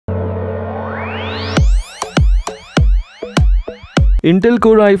Intel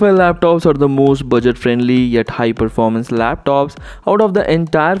Core i5 laptops are the most budget-friendly yet high-performance laptops out of the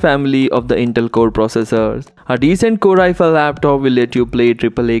entire family of the Intel Core processors. A decent Core i5 laptop will let you play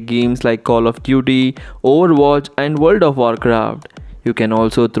AAA games like Call of Duty, Overwatch, and World of Warcraft. You can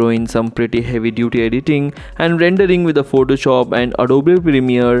also throw in some pretty heavy-duty editing and rendering with the Photoshop and Adobe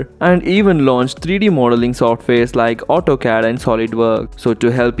Premiere, and even launch 3D modeling softwares like AutoCAD and SolidWorks. So to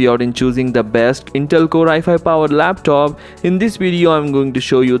help you out in choosing the best Intel Core i5 powered laptop, in this video I'm going to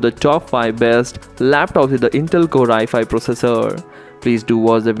show you the top 5 best laptops with the Intel Core i5 processor. Please do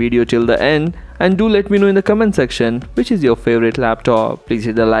watch the video till the end and do let me know in the comment section which is your favorite laptop. Please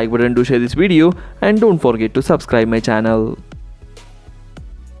hit the like button to share this video and don't forget to subscribe my channel.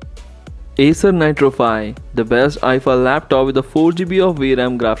 Acer Nitro 5, the best i5 laptop with a 4GB of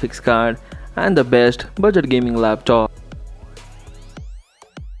VRAM graphics card and the best budget gaming laptop.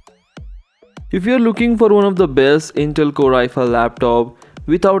 If you are looking for one of the best Intel Core i5 laptop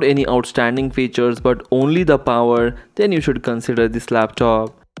without any outstanding features but only the power, then you should consider this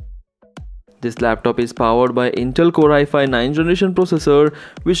laptop. This laptop is powered by Intel Core i5 9th generation processor,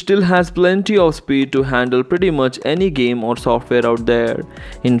 which still has plenty of speed to handle pretty much any game or software out there.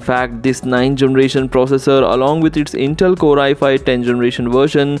 In fact, this 9th generation processor along with its Intel Core i5 10th generation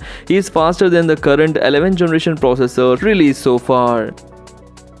version is faster than the current 11th generation processor released so far.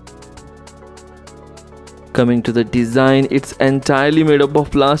 Coming to the design, it's entirely made up of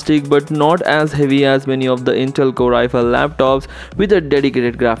plastic but not as heavy as many of the Intel Core i5 laptops with a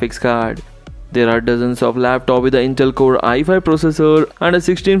dedicated graphics card. There are dozens of laptops with the Intel Core i5 processor and a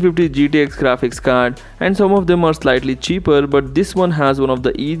 1650 GTX graphics card, and some of them are slightly cheaper, but this one has one of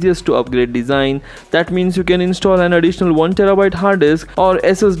the easiest to upgrade design. That means you can install an additional 1TB hard disk or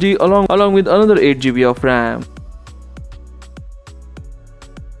SSD along with another 8GB of RAM.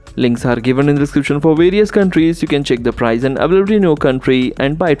 Links are given in the description for various countries. You can check the price and availability in your country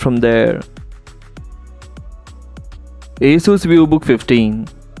and buy it from there. Asus VivoBook 15.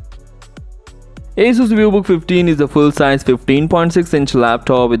 Asus VivoBook 15 is a full-size 15.6-inch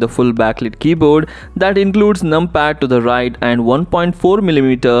laptop with a full backlit keyboard that includes numpad to the right and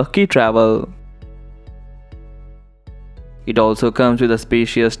 1.4mm key travel. It also comes with a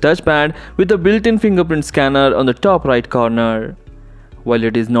spacious touchpad with a built-in fingerprint scanner on the top right corner. While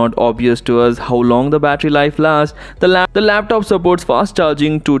it is not obvious to us how long the battery life lasts, the laptop supports fast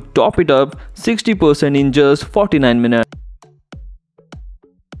charging to top it up 60% in just 49 minutes.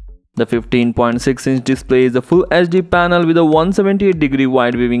 The 15.6-inch display is a full HD panel with a 178-degree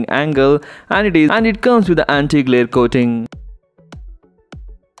wide viewing angle, and it comes with an anti-glare coating.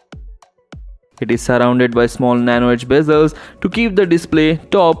 It is surrounded by small nano-edge bezels to keep the display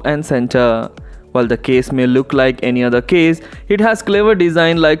top and center. While the case may look like any other case, it has clever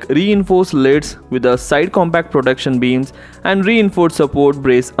design like reinforced lids with a side compact protection beams and reinforced support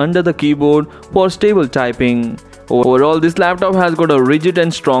brace under the keyboard for stable typing. Overall, this laptop has got a rigid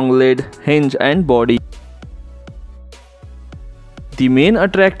and strong lid, hinge and body. The main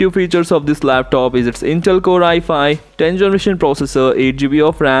attractive features of this laptop is its Intel Core i5 10th generation processor, 8GB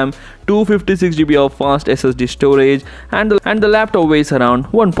of RAM, 256GB of fast SSD storage, and the laptop weighs around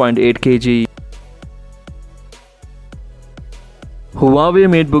 1.8 kg. Huawei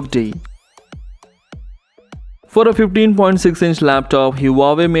MateBook D. For a 15.6-inch laptop,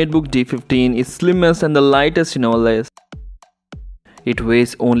 Huawei MateBook D15 is slimmest and the lightest in our list. It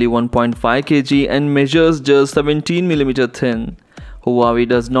weighs only 1.5 kg and measures just 17mm thin. Huawei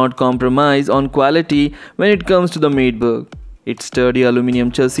does not compromise on quality when it comes to the MateBook. Its sturdy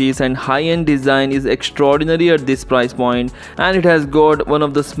aluminum chassis and high-end design is extraordinary at this price point, and it has got one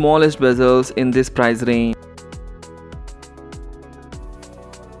of the smallest bezels in this price range.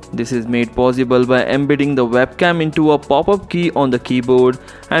 This is made possible by embedding the webcam into a pop-up key on the keyboard,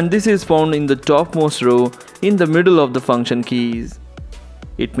 and this is found in the topmost row in the middle of the function keys.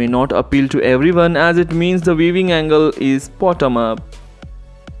 It may not appeal to everyone as it means the viewing angle is bottom up.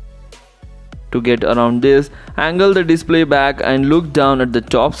 To get around this, angle the display back and look down at the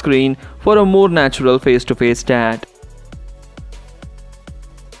top screen for a more natural face-to-face chat.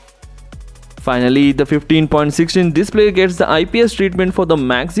 Finally, the 15.6-inch display gets the IPS treatment for the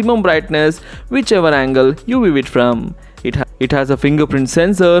maximum brightness whichever angle you view it from. It has a fingerprint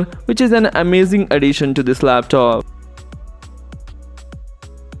sensor, which is an amazing addition to this laptop.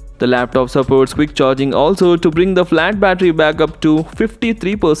 The laptop supports quick charging also to bring the flat battery back up to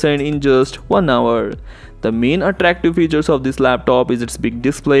 53% in just 1 hour. The main attractive features of this laptop is its big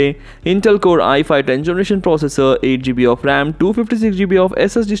display, Intel Core i5 10th generation processor, 8GB of RAM, 256GB of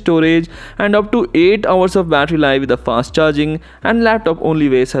SSD storage, and up to 8 hours of battery life with a fast charging, and laptop only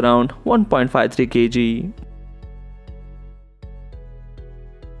weighs around 1.53 kg.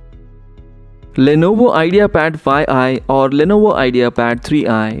 Lenovo IdeaPad 5i or Lenovo IdeaPad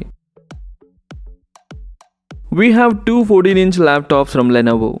 3i. We have two 14-inch laptops from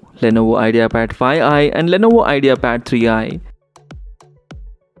Lenovo IdeaPad 5i and Lenovo IdeaPad 3i.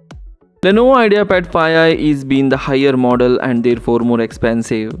 Lenovo IdeaPad 5i is being the higher model and therefore more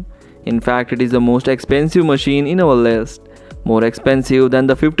expensive. In fact, it is the most expensive machine in our list, more expensive than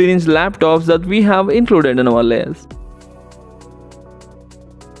the 15-inch laptops that we have included in our list.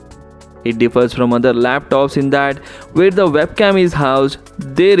 It differs from other laptops in that where the webcam is housed,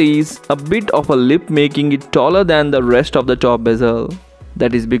 there is a bit of a lip making it taller than the rest of the top bezel.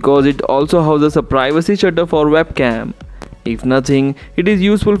 That is because it also houses a privacy shutter for webcam. If nothing, it is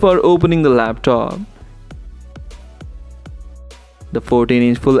useful for opening the laptop. The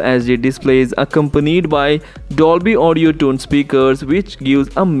 14-inch Full HD display is accompanied by Dolby Audio Tone speakers, which gives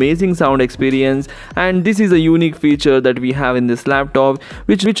amazing sound experience, and this is a unique feature that we have in this laptop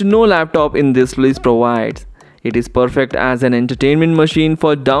which no laptop in this list provides. It is perfect as an entertainment machine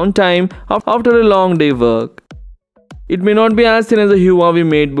for downtime after a long day work. It may not be as thin as the Huawei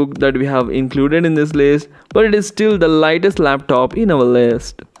MateBook that we have included in this list, but it is still the lightest laptop in our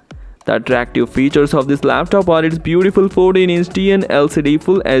list. The attractive features of this laptop are its beautiful 14-inch TN LCD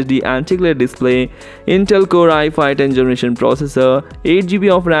Full HD anti-glare display, Intel Core i5 10th generation processor, 8GB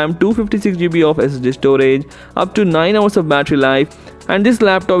of RAM, 256GB of SSD storage, up to 9 hours of battery life, and this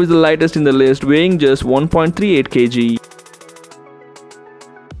laptop is the lightest in the list, weighing just 1.38 kg.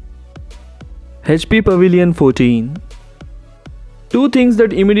 HP Pavilion 14. Two things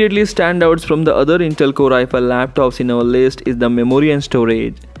that immediately stand out from the other Intel Core i5 laptops in our list is the memory and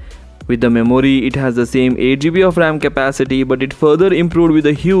storage. With the memory, it has the same 8GB of RAM capacity, but it further improved with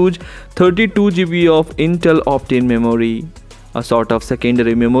a huge 32GB of Intel Optane memory, a sort of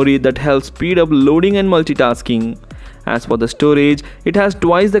secondary memory that helps speed up loading and multitasking. As for the storage, it has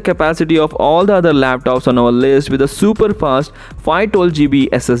twice the capacity of all the other laptops on our list with a super fast 512GB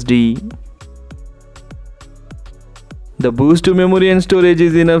SSD. The boost to memory and storage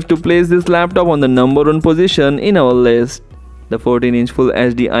is enough to place this laptop on the number 1 position in our list. The 14-inch Full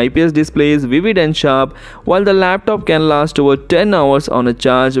HD IPS display is vivid and sharp, while the laptop can last over 10 hours on a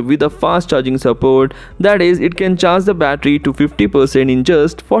charge with a fast charging support, that is, it can charge the battery to 50% in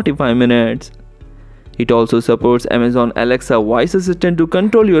just 45 minutes. It also supports Amazon Alexa voice assistant to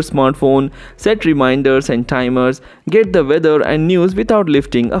control your smartphone, set reminders and timers, get the weather and news without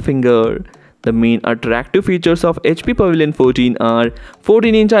lifting a finger. The main attractive features of HP Pavilion 14 are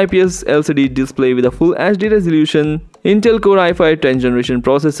 14-inch IPS LCD display with a Full HD resolution, Intel Core i5 10th generation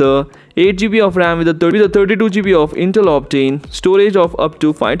processor, 8GB of RAM with a 32GB of Intel Optane, storage of up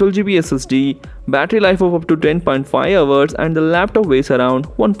to 512GB SSD, battery life of up to 10.5 hours, and the laptop weighs around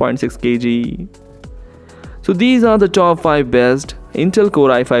 1.6 kg. So these are the top 5 best Intel Core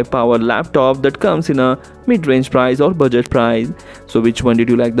i5 powered laptop that comes in a mid-range price or budget price. So which one did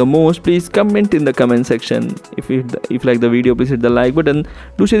you like the most? Please comment in the comment section. If you like the video, please hit the like button.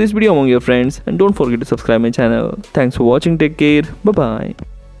 Do share this video among your friends and don't forget to subscribe my channel. Thanks for watching. Take care. Bye bye.